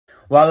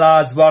Well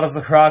lads, what is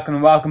the crack,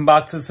 and welcome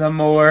back to some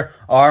more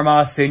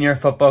Armagh Senior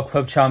Football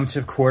Club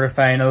Championship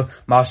quarter-final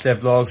Matchday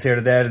vlogs here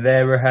today.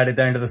 Today we're headed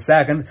down to the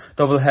second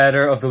double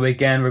header of the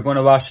weekend. We're going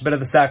to watch a bit of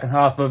the second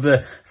half of the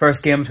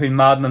first game between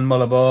Madden and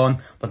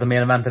Mullaghbawn, but the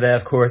main event today,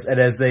 of course, it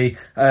is the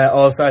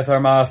all South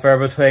Armagh affair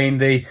between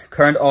the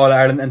current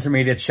All-Ireland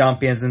Intermediate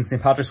champions in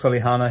St Patrick's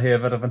Cullyhanna, who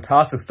have had a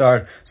fantastic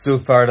start so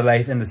far to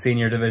life in the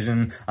senior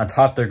division and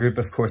topped their group,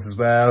 of course, as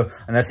well.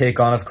 And they take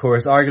on, of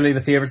course, arguably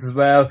the favourites as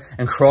well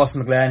in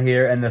Crossmaglen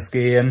here in this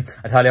game.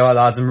 I tell you what,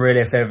 lads, I'm really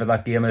excited for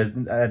that game. I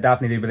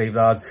definitely do believe,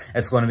 lads,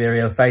 it's going to be a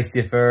real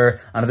feisty affair,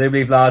 and I do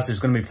believe, lads, there's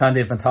going to be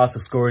plenty of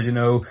fantastic scores. You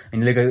know,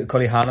 when you look at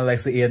Cullyhanna,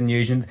 like Aidan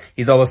Nugent,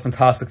 he's always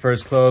fantastic for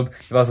his club.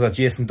 You've also got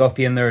Jason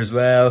Duffy in there as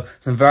well.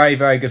 Some very,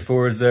 very good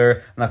forwards there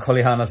on that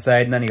Cullyhanna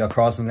side, and then you got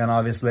Crossmaglen,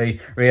 obviously.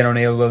 Rian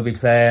O'Neill will be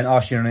playing,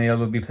 Oisin O'Neill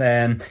will be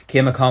playing,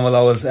 Kane McConnell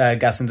always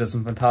gets into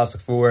some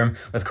fantastic form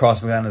with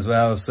Crossmaglen as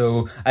well.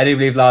 So I do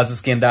believe, lads, this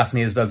game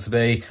definitely is built to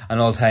be an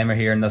all-timer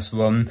here in this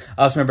one.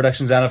 As for my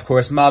predictions then, of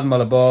course, Madden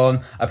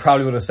Mullaghbawn, I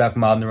probably would expect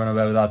Madden to run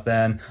away with that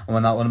then and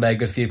win that one by a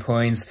good few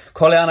points.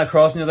 Cullyhanna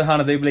Cross, on the other hand,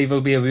 I do believe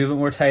will be a wee bit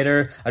more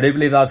tighter. I do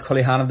believe, lads,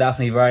 Cullyhanna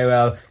definitely very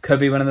well could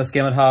be winning this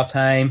game at half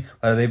time,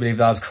 but I do believe,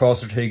 lads,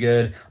 Cross are too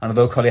good, and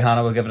although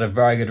Cullyhanna will give it a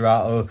very good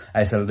rattle,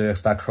 I still do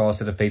expect Cross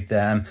to defeat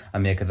them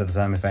and make it to the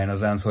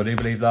semi-finals then. So I do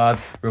believe,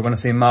 lads, we're going to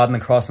see Madden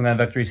and Crossmaglen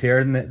victories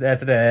here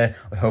today.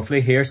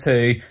 Hopefully here's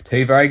two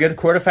very good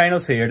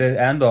quarterfinals here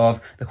to end off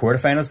the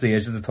quarterfinal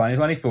stage of the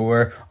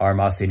 2024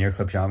 Armagh Senior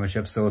Club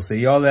Championship. So we'll see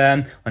you all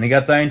then when you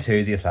get down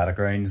to the athletic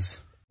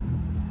grounds.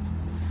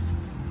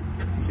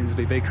 Seems to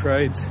be big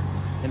crowds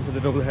in for the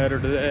double header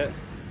today.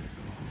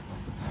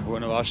 We're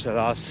going to watch the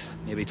last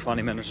maybe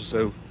 20 minutes or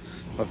so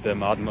of the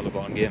Madden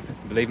Mullaghbawn game.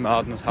 I believe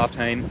Madden at half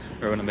time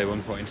are going to be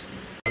 1 point.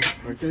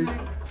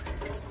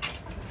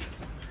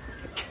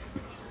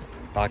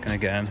 Back in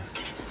again.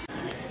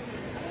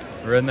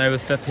 We're in there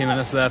with 15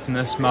 minutes left in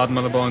this Madden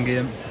Mullaghbawn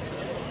game.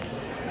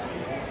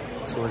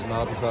 Scores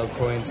Madden 12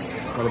 points,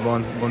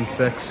 Mullaghbawn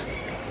 1-6.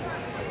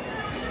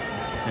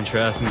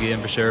 Interesting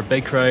game for sure.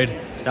 Big crowd,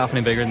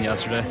 definitely bigger than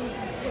yesterday.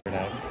 Good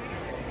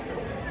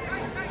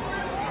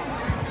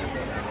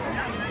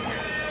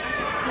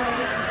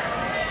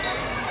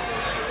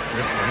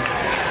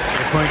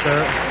point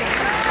there. I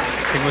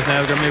think it was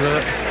now got me with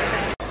it.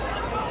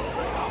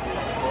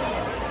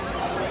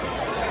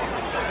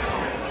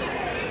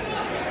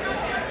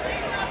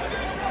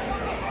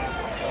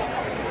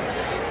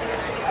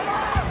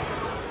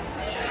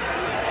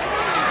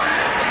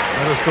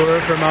 Another scorer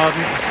for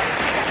Madden.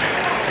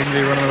 Seem to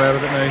be running away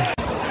with it now.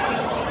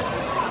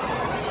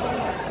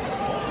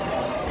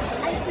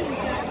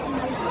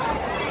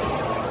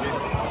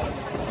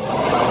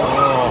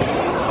 Oh,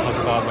 that was a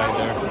bad right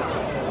there.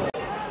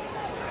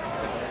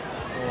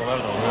 Oh, well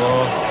done.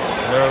 Oh,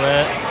 they're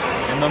away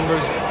in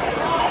numbers.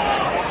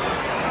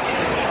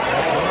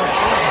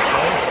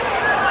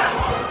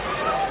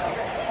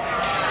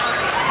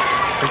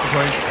 Take the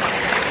point.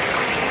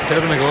 Could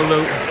have been a goal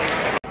though.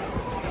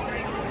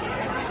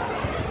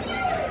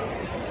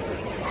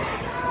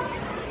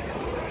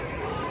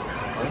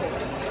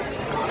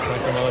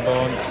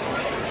 Mullaghbawn,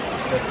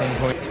 15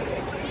 points.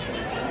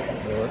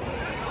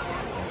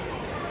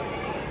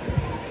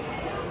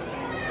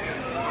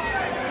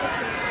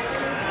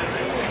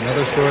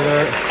 Another score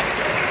there.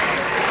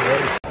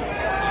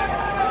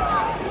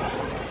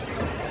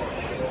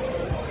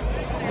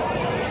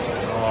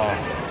 Oh,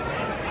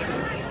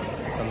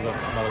 sums up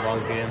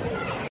Mullaghbawn's game.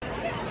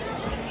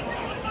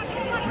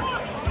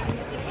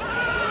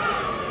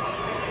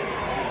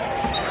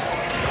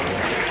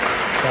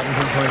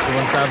 Points to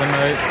 1-7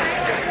 now.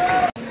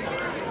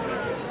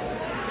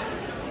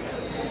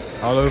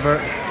 All over.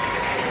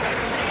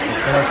 It's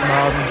finished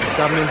Madden,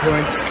 17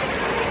 points.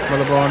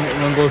 Mullaghbawn,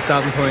 1 goal,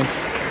 7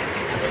 points.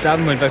 A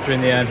 7-point victory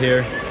in the end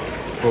here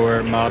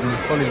for Madden.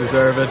 Fully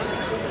deserve it.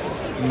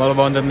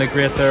 Mullaghbawn didn't look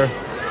great there,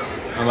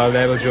 and while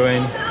they will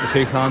join the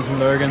two clans from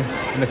Lurgan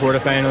in the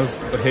quarterfinals,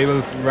 but who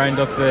will round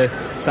up the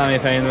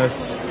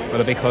semi-finalists?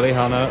 Will it be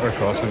Cullyhanna or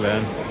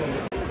Crossmaglen?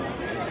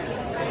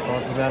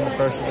 Crossmaglen, the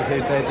first of the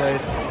two sides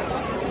out.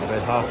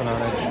 About half an hour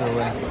now to throw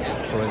in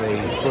for the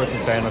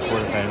quarter-final.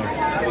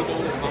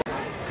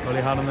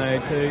 Cullyhanna now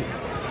too.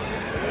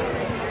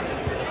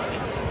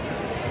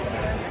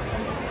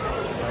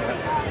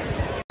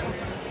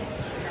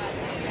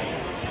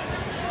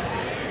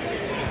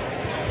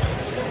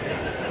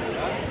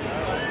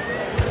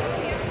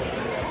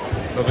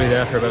 Lovely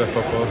there for a bit of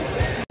football.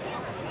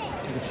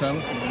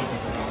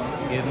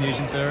 Aidan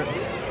Nugent there.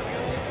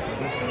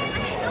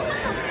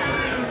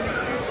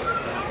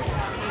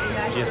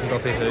 Jason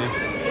Duffy too.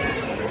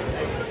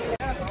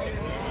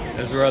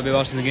 This is where I'll be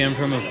watching the game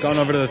from. I've gone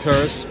over to the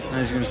terrace, and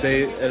as you can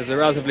see, it is a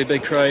relatively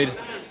big crowd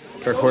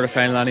for a quarter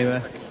final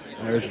anyway.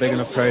 And there is a big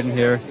enough crowd in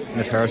here in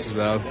the terrace as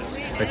well.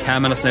 About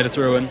 10 minutes now to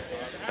throw in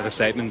as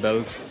excitement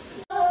builds.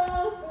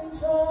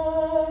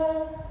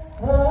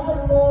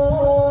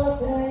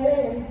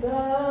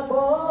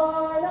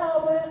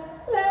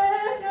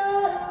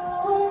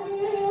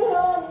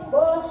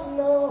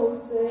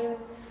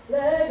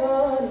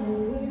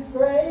 Legon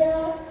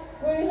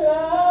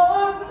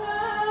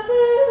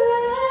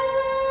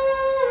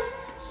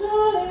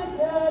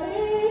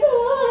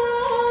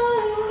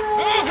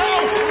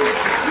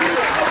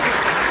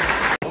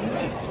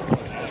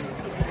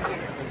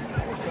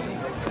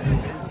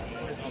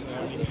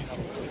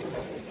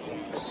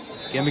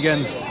Game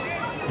begins. Pick him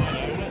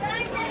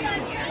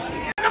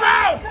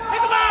out!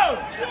 Pick him out!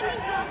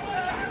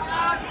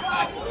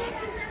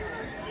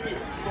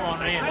 Go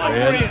on, Ian.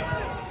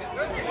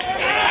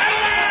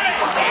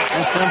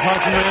 Instant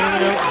impact from the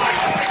end.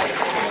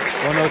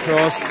 1-0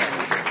 cross.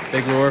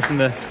 Big roar from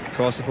the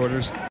Cross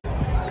supporters.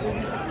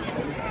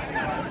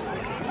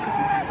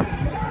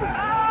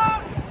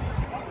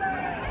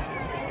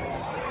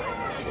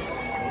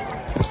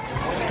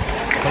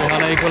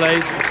 Cullyhanna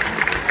equalise.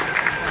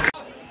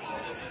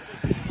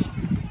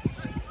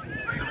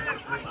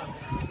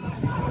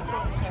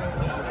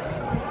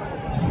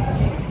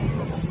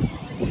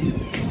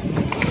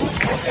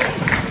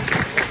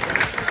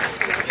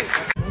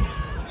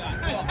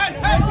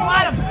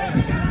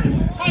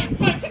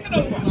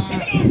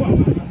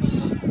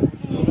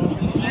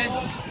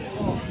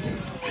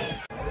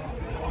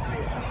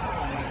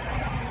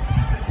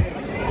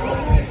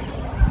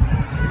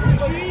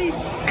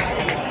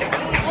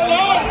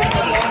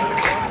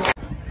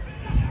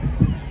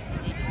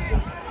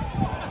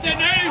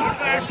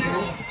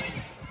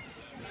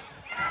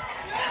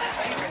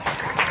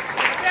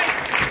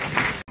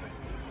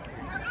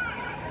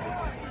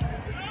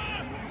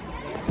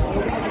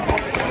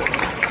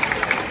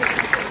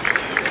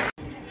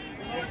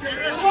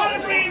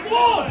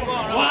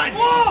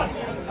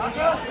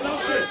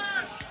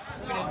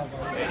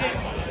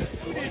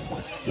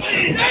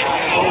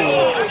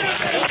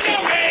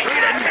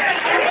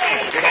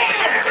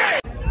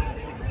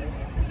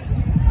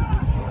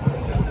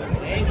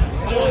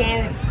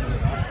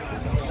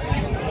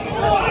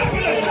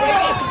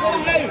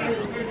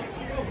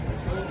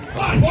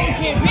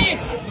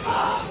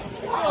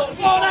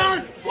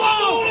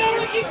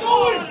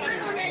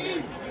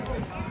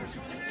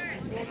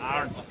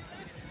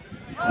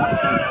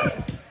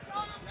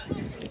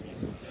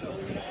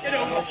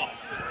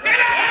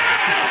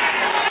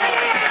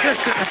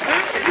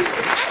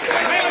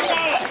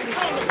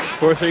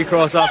 Four-3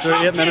 cross after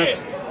 8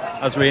 minutes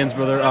as Ryan's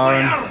brother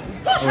Aaron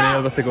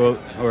O'Neill with the goal,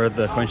 or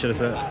the point should have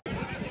said.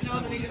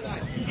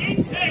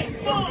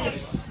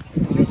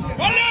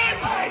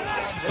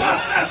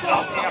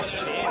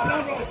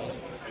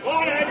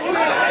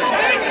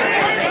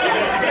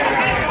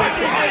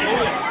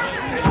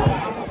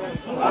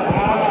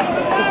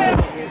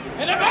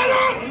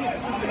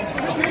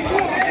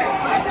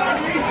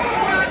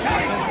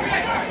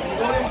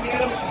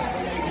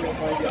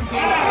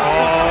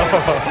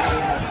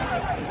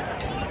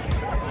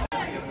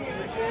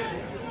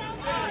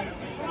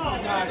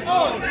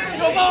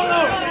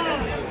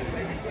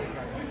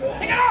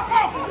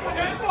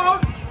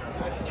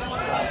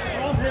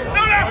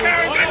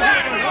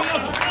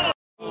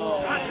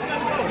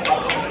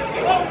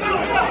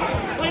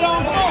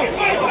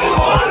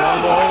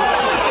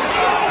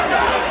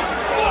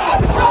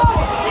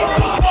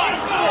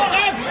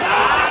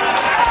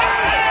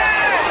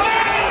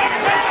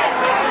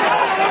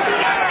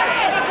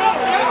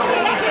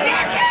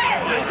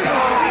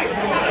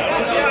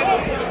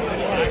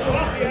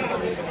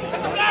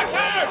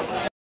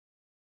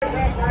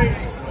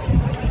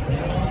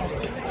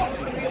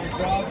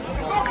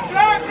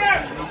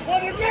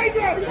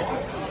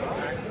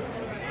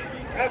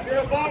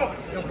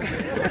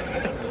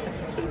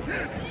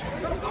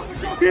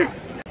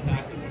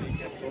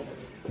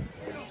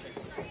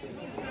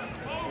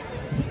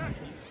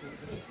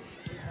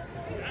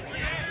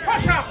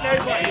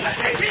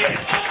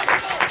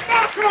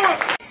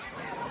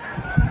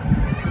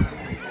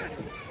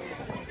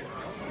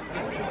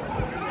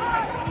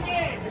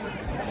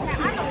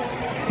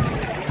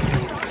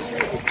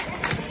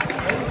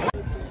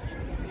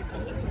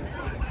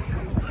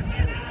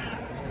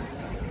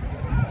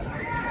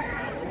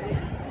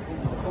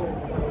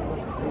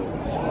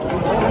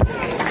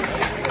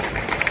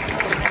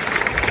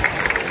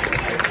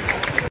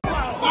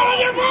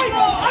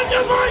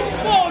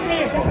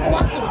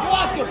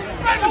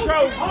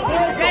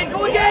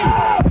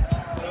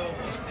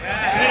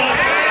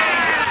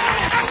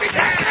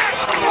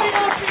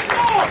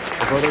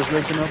 Brothers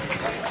linking up.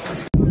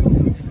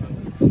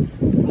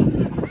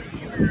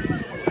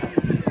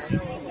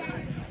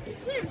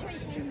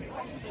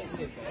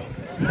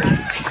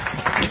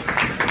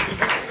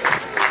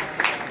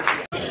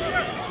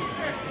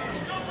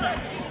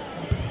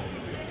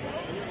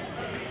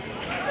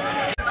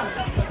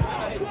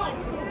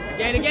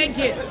 Again,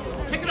 kid.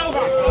 Pick it over.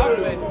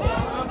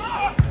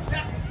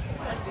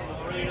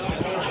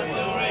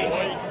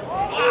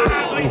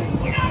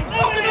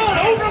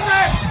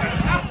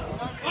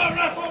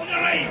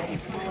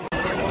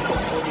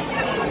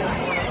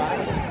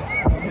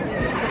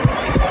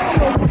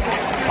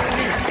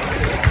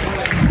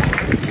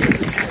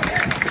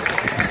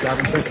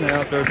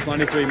 Now after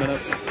 23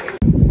 minutes.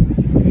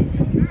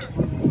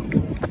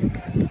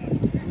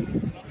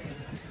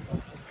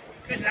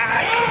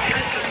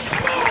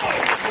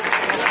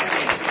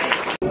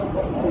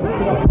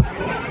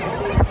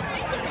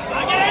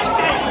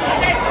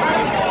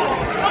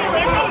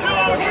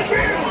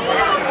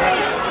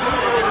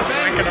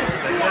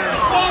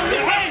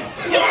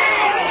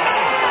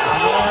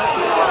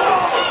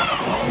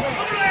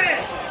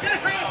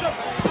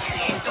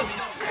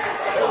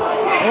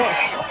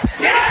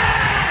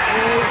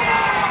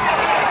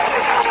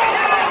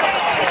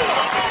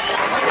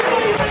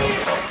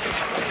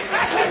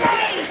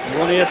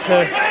 to,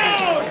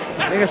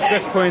 I think it's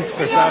 6 points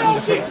or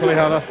 7 to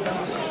Cullyhanna.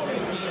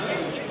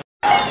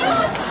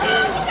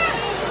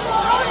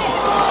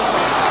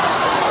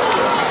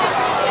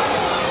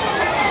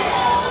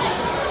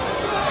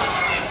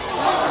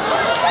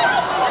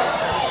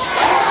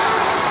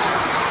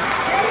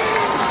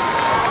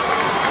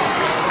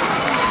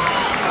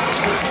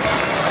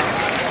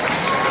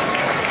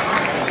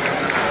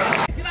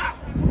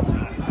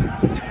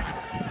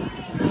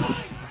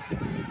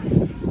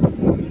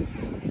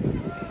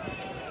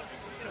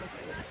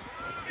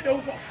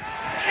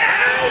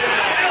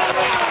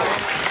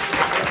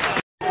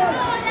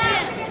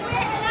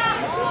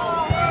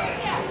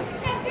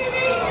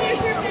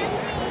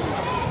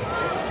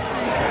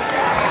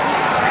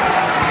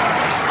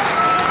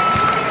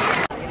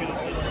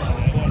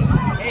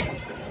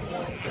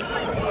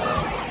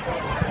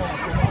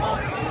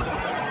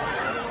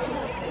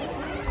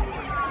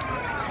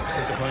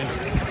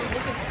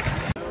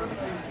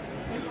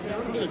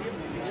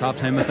 It's half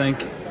time, I think.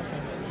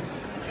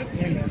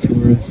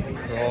 Scores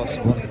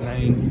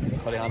Crossmaglen,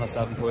 Cullyhanna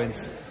 7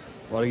 points.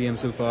 What a game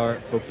so far.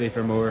 Hopefully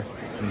for more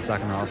in the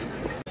second half.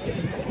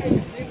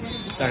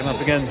 Second half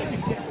begins.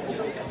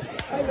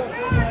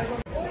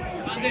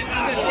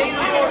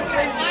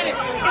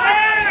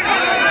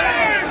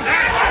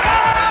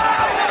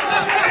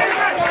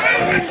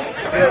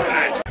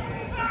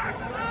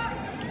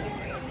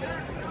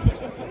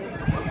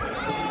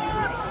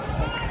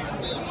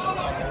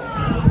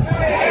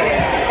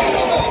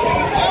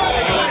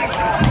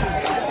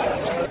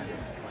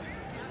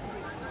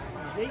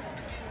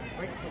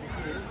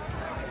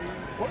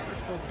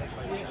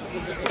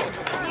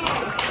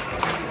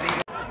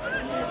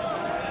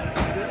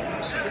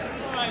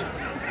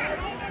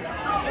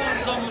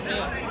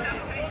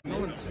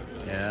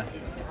 Yeah.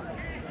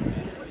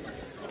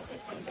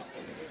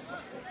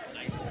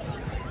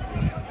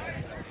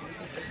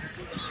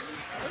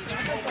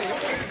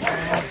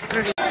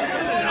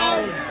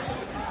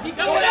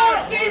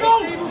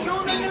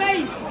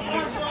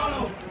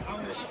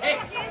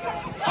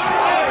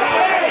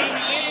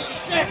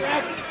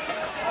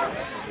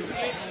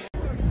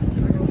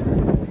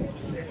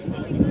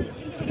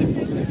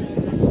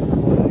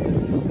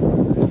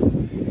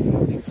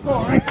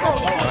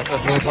 That's a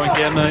 4-point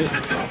game now.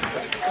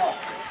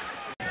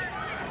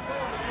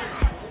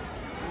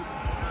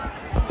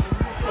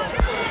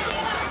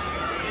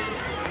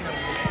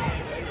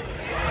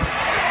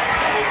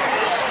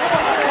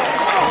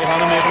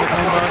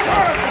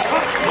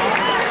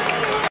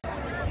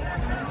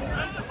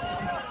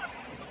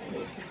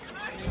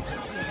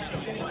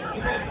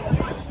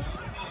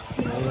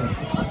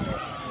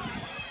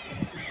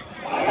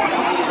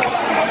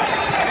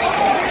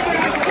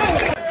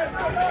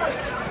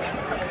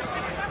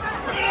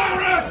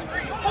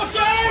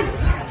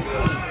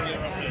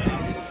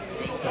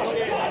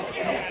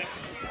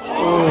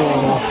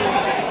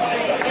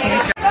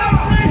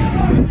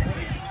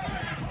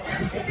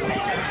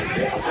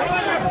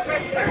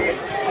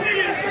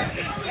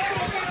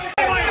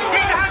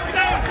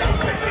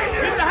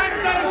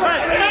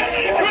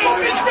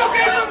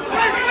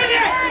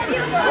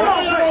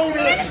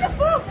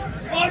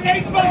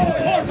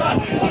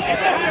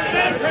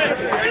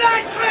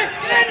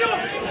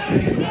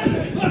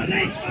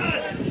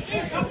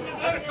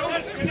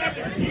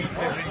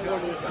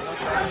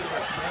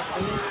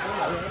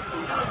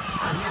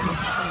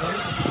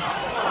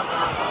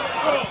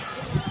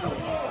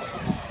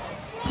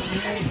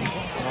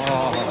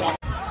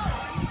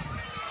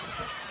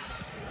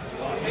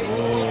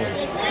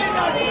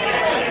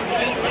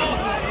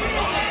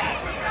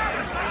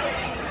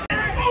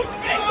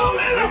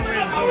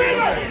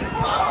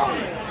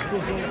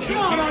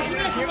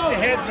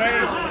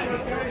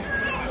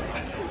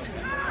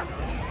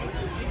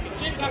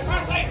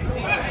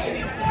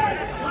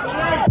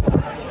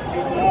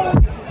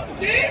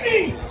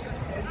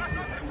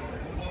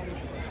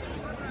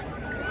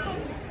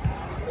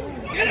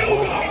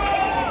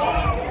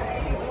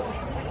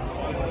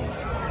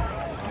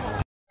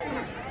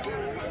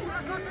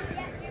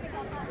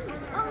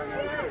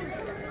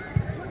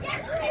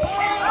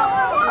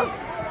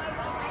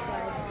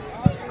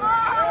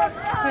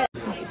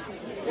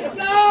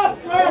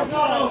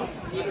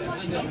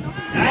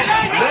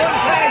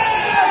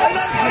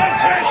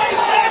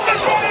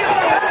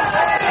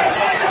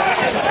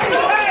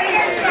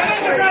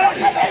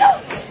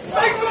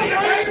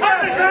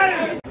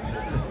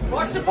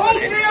 Watch the post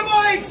here,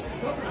 boys!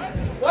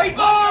 White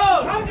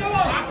ball!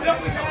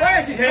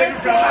 Where's he taking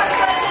from?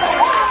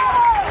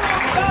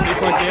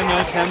 3-point game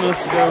now, 10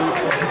 minutes to go.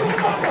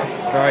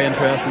 Very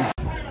interesting.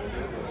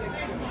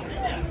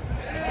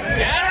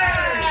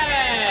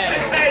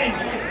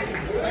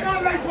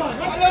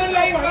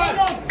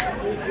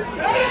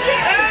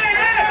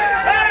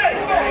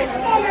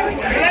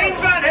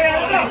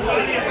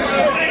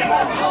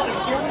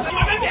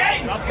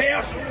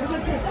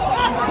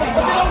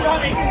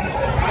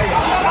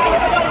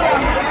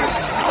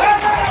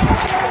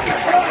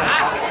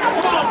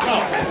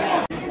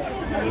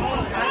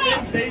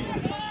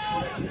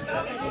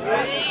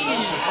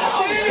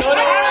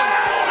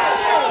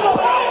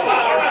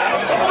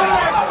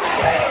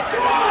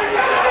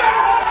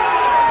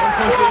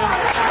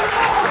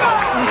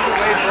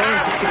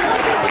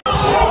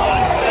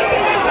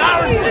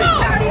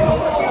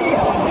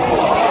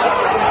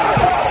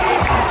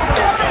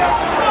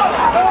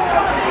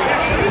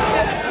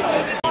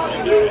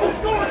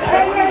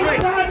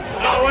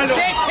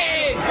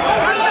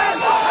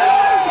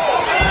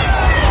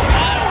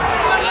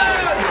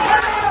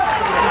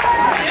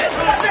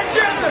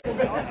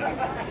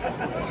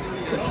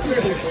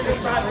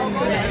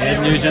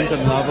 Nugent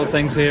and novel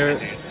things here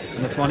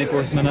in the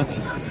 24th minute.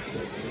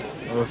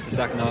 Or the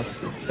second half,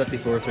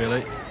 54th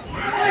really.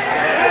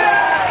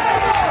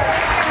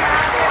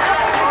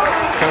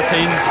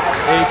 13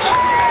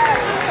 each.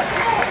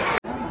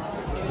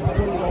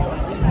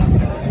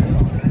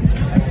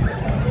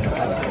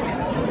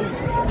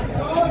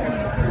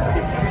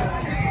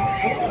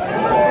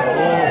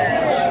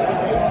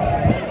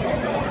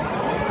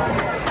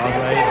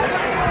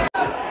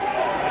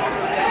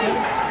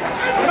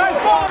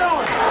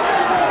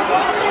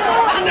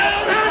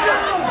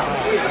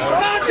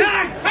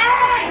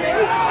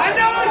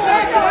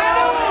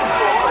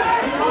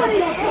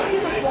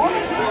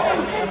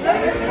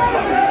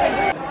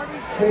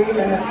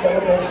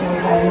 Celebration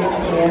time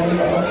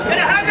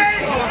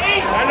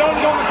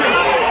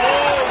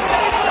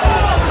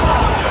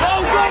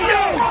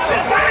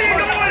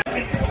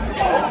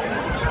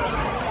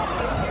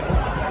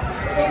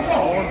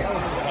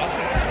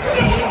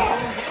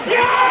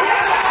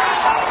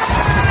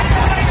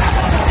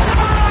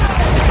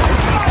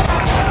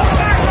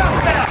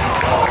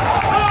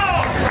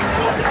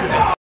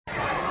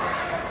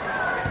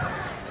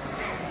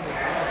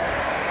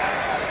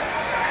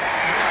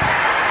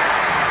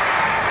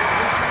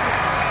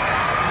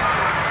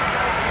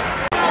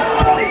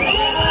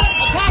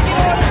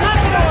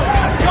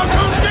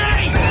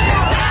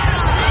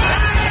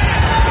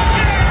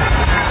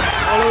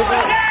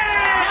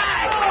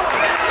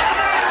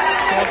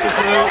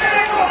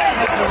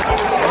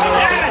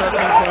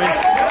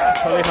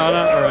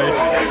Cullyhanna, alright.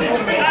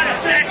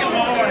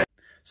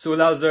 So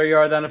lads, there you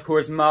are then, of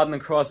course, Madden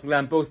and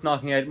Crossmaglen both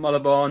knocking out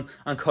Mullaghbawn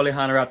and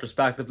Cullyhanna out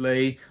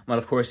respectively. Well,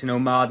 of course, you know,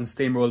 Madden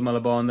steamrolled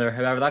Mullaghbawn there.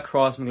 However, that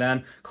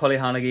Crossmaglen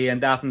Cullyhanna game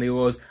definitely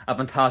was a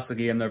fantastic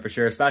game there for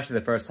sure, especially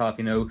the first half,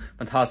 you know,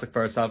 fantastic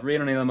first half.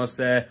 Rian O'Neill, I must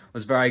say,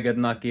 was very good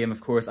in that game, of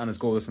course, and his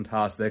goal was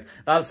fantastic.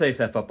 That'll say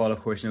play football,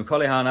 of course, you know,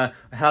 Cullyhanna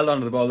held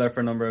onto the ball there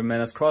for a number of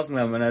minutes,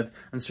 Crossmaglen won it,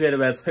 and straight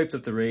away hoops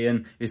up to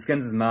Rian, who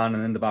skins his man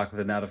and in the back of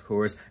the net, of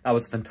course. That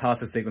was a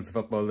fantastic sequence of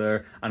football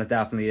there, and it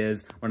definitely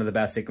is one of the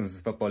best sequences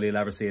of football you'll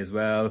ever see as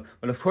well.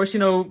 Well, of course, you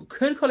know,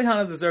 could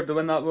Cullyhanna deserve to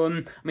win that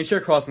one? I mean,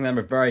 sure, Crossmaglen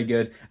were very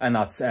good in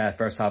that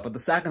first half, but the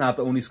second half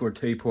they only scored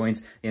 2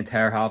 points the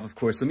entire half, of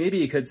course. So maybe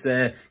you could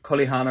say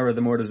Cullyhanna are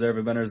the more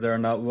deserving winners there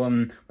in that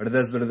one. But it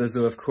is what it is,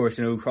 though, of course,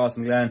 you know,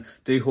 Crossmaglen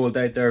do hold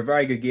out there.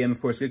 Very good game,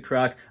 of course, good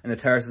crack in the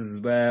terraces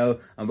as well.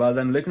 And well,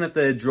 then looking at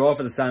the draw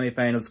for the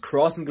semi-finals,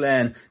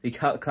 Crossmaglen beat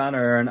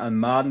Clannairn and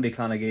Madden beat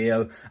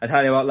Clanagale. I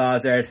tell you what,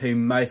 lads, there are two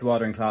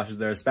mouth-watering clashes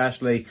there,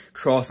 especially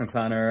Cross and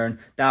Clannairn.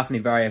 Definitely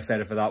very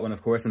excited for that one,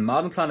 of course. And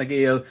Madden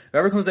Clanagale,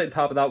 whoever comes out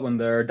top of that one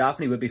there,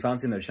 definitely would be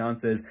fancying their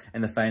chances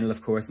in the final,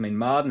 of course. I mean,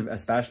 Madden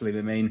especially,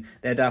 I mean,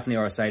 they definitely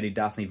are a side who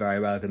definitely very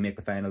well could make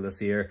the final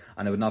this year,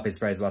 and I would not be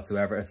surprised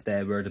whatsoever if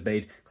they were to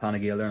beat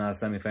Clanagale there in that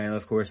semi-final,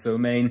 of course. So, I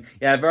mean,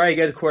 yeah, very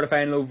good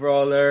quarter-final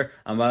overall there,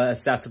 and well, it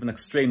sets up an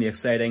extremely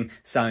exciting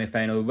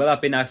semi-final. Will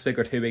that be next week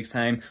or 2 weeks'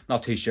 time?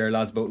 Not too sure,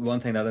 lads, but one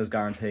thing that is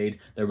guaranteed,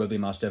 there will be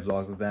Matchday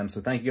vlogs with them. So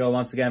thank you all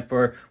once again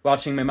for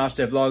watching my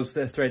Matchday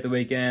vlogs throughout the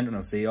weekend, and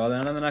I'll see you all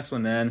then on the next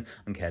one then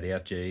on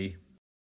KDFG.